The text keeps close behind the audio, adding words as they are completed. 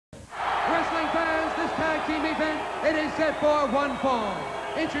Wrestling fans, this tag team event, it is set for one fall.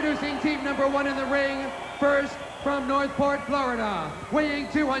 Introducing team number 1 in the ring, first from Northport, Florida, weighing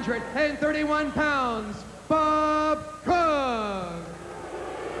 231 pounds, Bob Cook.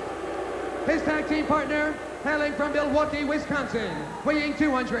 His tag team partner, hailing from Milwaukee, Wisconsin, weighing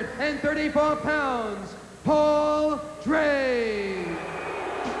 234 pounds, Paul Drake.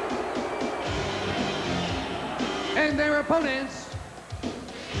 And their opponents,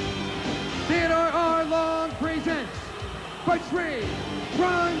 Theodore R. Long presents Butch Reed,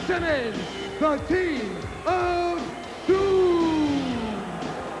 Ron Simmons, the Team of Doom.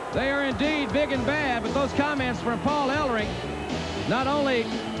 They are indeed big and bad, but those comments from Paul Ellering not only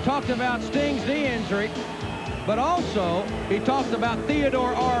talked about Sting's knee injury, but also he talked about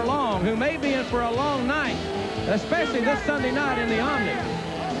Theodore R. Long, who may be in for a long night, especially this Sunday night in the Omni.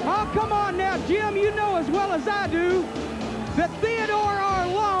 Oh, come on now, Jim. You know as well as I do that Theodore R.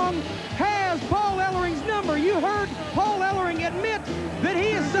 Long has Paul Ellering's number. You heard Paul Ellering admit that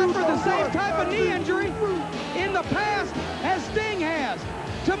he has suffered the same type of knee injury in the past as Sting has.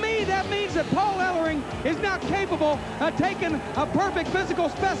 To me, that means that Paul Ellering is not capable of taking a perfect physical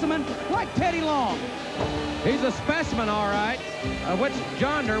specimen like Teddy Long. He's a specimen, all right, which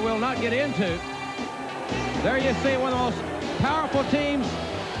Jonder will not get into. There you see one of the most powerful teams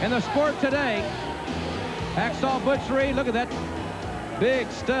in the sport today. Hacksaw Butch Reed, look at that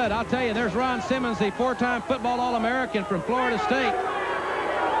big stud. I'll tell you, there's Ron Simmons, the 4-time football All-American from Florida State.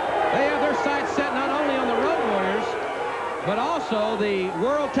 They have their sights set not only on the Road Warriors, but also the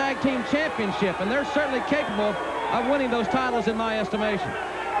World Tag Team Championship, and they're certainly capable of winning those titles in my estimation.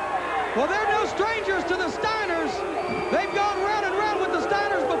 Well, they're no strangers to the Steiners. They've gone round and round with the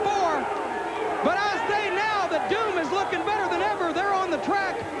Steiners before, but I say now that Doom is looking better than ever. They're on the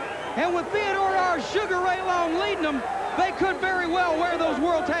track, and with Theodore R. Sugar Ray Long leading them, they could very well wear those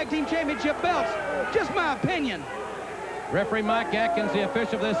World Tag Team Championship belts. Just my opinion. Referee Mike Atkins, the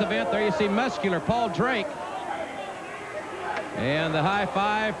official of this event. There you see muscular Paul Drake. And the high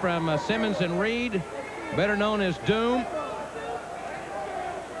five from Simmons and Reed, better known as Doom.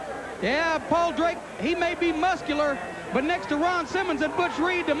 Yeah, Paul Drake, he may be muscular, but next to Ron Simmons and Butch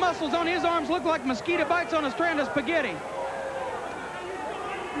Reed, the muscles on his arms look like mosquito bites on a strand of spaghetti.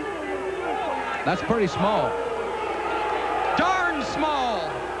 That's pretty small. Darn small.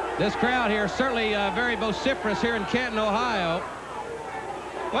 This crowd here certainly very vociferous here in Canton, Ohio.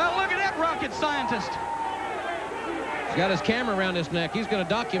 Well, look at that rocket scientist. He's got his camera around his neck. He's going to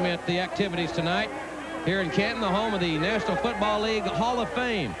document the activities tonight here in Canton, the home of the National Football League Hall of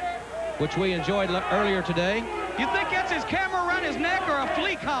Fame, which we enjoyed earlier today. You think that's his camera around his neck or a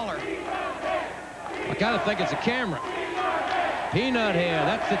flea collar? I kind of think it's a camera. Peanut Head,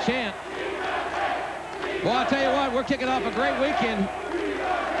 that's the chant. Well, I'll tell you what, we're kicking off a great weekend.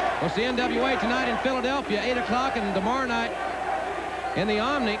 It's the NWA tonight in Philadelphia, 8 o'clock, and tomorrow night in the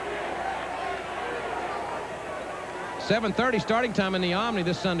Omni. 7:30 starting time in the Omni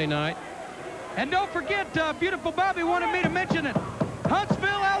this Sunday night. And don't forget, beautiful Bobby wanted me to mention it. Huntsville,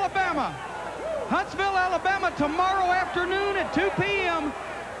 Alabama. Huntsville, Alabama, tomorrow afternoon at 2 p.m.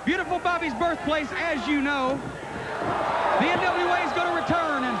 Beautiful Bobby's birthplace, as you know. The NWA is going to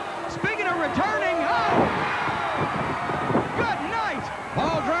return. And speaking of returning, good night.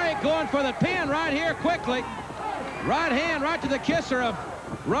 Paul Drake going for the pin right here quickly. Right hand right to the kisser of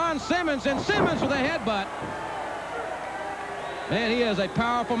Ron Simmons, and Simmons with a headbutt. Man, he is a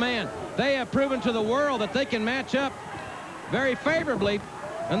powerful man. They have proven to the world that they can match up very favorably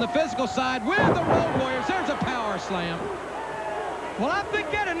on the physical side with the Road Warriors. There's a power slam. Well, I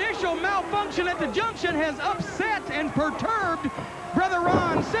think that initial malfunction at the junction has upset and perturbed Brother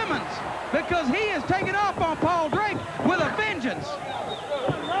Ron Simmons, because he has taken off on Paul Drake with a vengeance.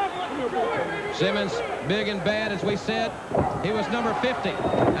 Simmons, big and bad, as we said. He was number 50,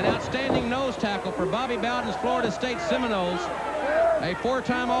 an outstanding nose tackle for Bobby Bowden's Florida State Seminoles. A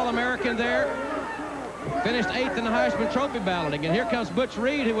 4-time All-American there. Finished 8th in the Heisman Trophy balloting. And here comes Butch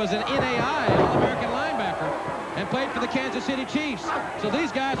Reed, who was an NAI All-American linebacker and played for the Kansas City Chiefs. So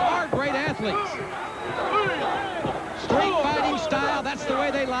these guys are great athletes. Street fighting style, that's the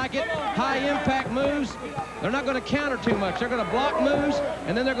way they like it. High impact moves. They're not going to counter too much. They're going to block moves,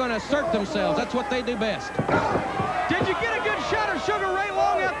 and then they're going to assert themselves. That's what they do best. Did you get a good shot of Sugar Ray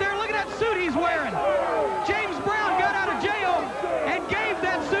Long out there? Look at that suit he's wearing. James Brown got out of jail and gave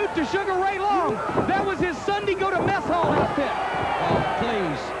that suit to Sugar Ray Long. That was his Sunday go-to-mess hall outfit. Oh,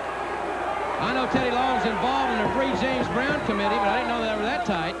 please. I know Teddy Long's involved in the Free James Brown committee, but I didn't know they were that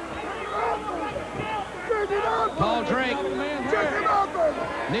tight. Paul Drake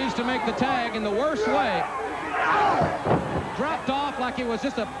needs to make the tag in the worst way. Dropped off like it was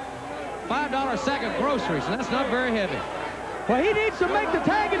just a $5 sack of groceries, and that's not very heavy. Well, he needs to make the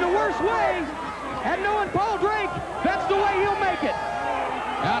tag in the worst way, and knowing Paul Drake, that's the way he'll make it.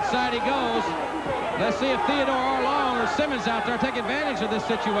 Outside he goes. Let's see if Theodore Arlong or Simmons out there take advantage of this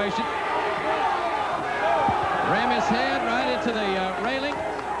situation. Ram his head right into the railing.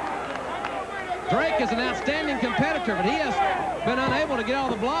 Drake is an outstanding competitor, but he has been unable to get all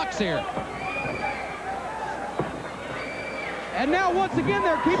the blocks here. And now, once again,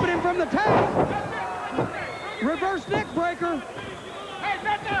 they're keeping him from the tag. Reverse neck breaker. Hey,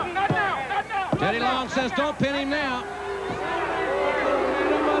 not down, not down, not down. Teddy Long says, don't pin him now.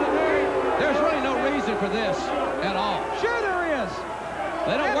 There's really no reason for this at all. Sure there is.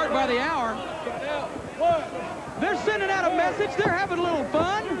 They don't work by the hour. They're sending out a message. They're having a little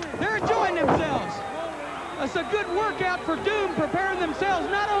fun. They're enjoying themselves. It's a good workout for Doom, preparing themselves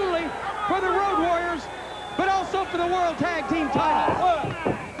not only for the Road Warriors, but also for the World Tag Team title.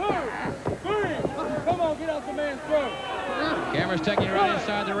 1, 2, 3. Come on, get out the man's throat. Camera's taking you right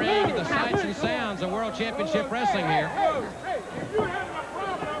inside the ring. The sights and sounds of World Championship Wrestling here.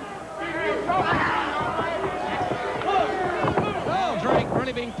 Oh, Drake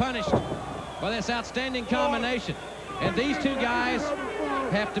really being punished by this outstanding combination. And these two guys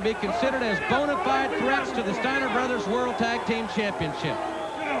have to be considered as bona fide threats to the Steiner Brothers World Tag Team Championship.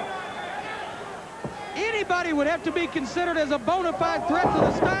 Anybody would have to be considered as a bona fide threat to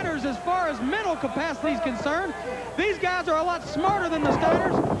the Steiners as far as mental capacity is concerned. These guys are a lot smarter than the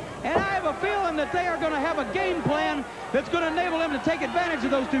Steiners, and I have a feeling that they are going to have a game plan that's going to enable them to take advantage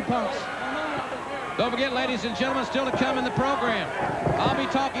of those two punks. Don't forget, ladies and gentlemen, still to come in the program. I'll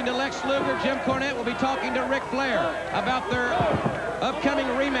be talking to Lex Luger. Jim Cornette will be talking to Ric Flair about their upcoming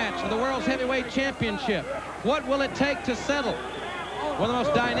rematch for the World's Heavyweight Championship. What will it take to settle one of the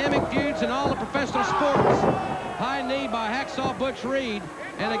most dynamic feuds in all of professional sports? High knee by Hacksaw Butch Reed.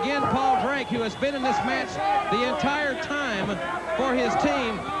 And again, Paul Drake, who has been in this match the entire time for his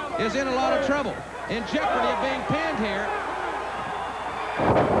team, is in a lot of trouble. In jeopardy of being pinned here.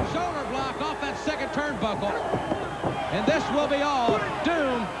 Shoulder block off that second turnbuckle. And this will be all.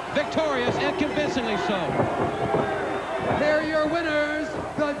 Doom victorious and convincingly so. They're your winners,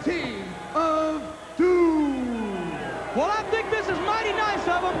 the Team of Doom. Well, I think this is mighty nice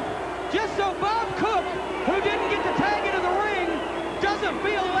of them, just so Bob Cook, who didn't get the tag into the ring, doesn't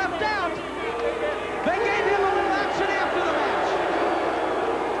feel left out. They gave him a little action after the match.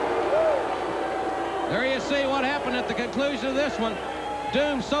 There you see what happened at the conclusion of this one.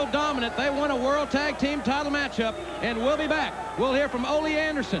 Doom so dominant, they won a World Tag Team title matchup, and we'll be back. We'll hear from Ole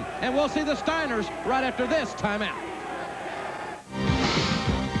Anderson, and we'll see the Steiners right after this timeout.